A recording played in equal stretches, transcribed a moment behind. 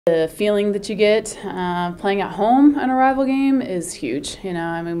The feeling that you get playing at home in a rival game is huge.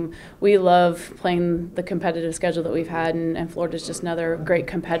 I mean, we love playing the competitive schedule that we've had, and Florida's just another great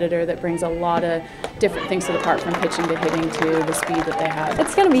competitor that brings a lot of different things to the park, from pitching to hitting to the speed that they have.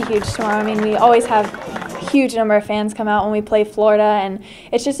 It's going to be huge tomorrow. I mean, we always have a huge number of fans come out when we play Florida, and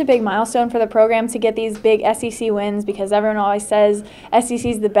it's just a big milestone for the program to get these big SEC wins, because everyone always says SEC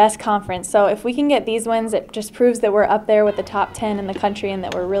is the best conference. So if we can get these wins, it just proves that we're up there with the top 10 in the country, and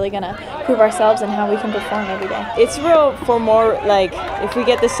that we're really going to prove ourselves and how we can perform every day. It's real for more, like, if we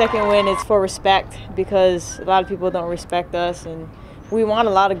get the second win, it's for respect, because a lot of people don't respect us, and we won a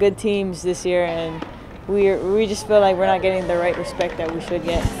lot of good teams this year, and we just feel like we're not getting the right respect that we should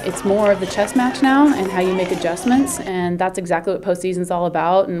get. It's more of the chess match now and how you make adjustments, and that's exactly what postseason's all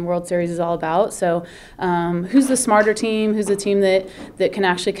about and World Series is all about. So who's the smarter team? Who's the team that can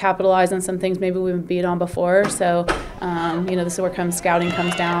actually capitalize on some things maybe we've been beat on before? So this is where scouting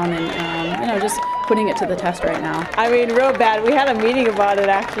comes down, and just putting it to the test right now. I mean, real bad. We had a meeting about it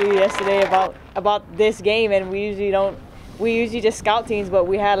actually yesterday about this game, and we usually just scout teams, but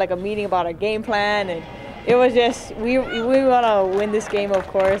we had like a meeting about our game plan, and it was just, we want to win this game, of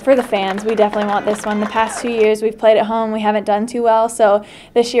course. For the fans, we definitely want this one. The past 2 years we've played at home, we haven't done too well, so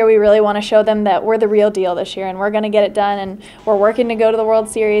this year we really want to show them that we're the real deal this year, and we're going to get it done, and we're working to go to the World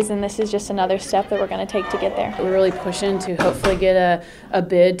Series, and this is just another step that we're going to take to get there. We're really pushing to hopefully get a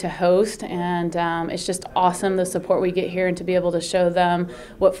bid to host, and it's just awesome the support we get here, and to be able to show them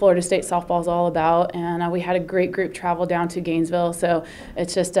what Florida State softball is all about. And we had a great group travel down to Gainesville, so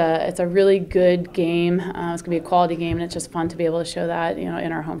it's just it's a really good game. It's going to be a quality game, and it's just fun to be able to show that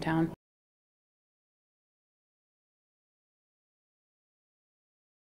in our hometown.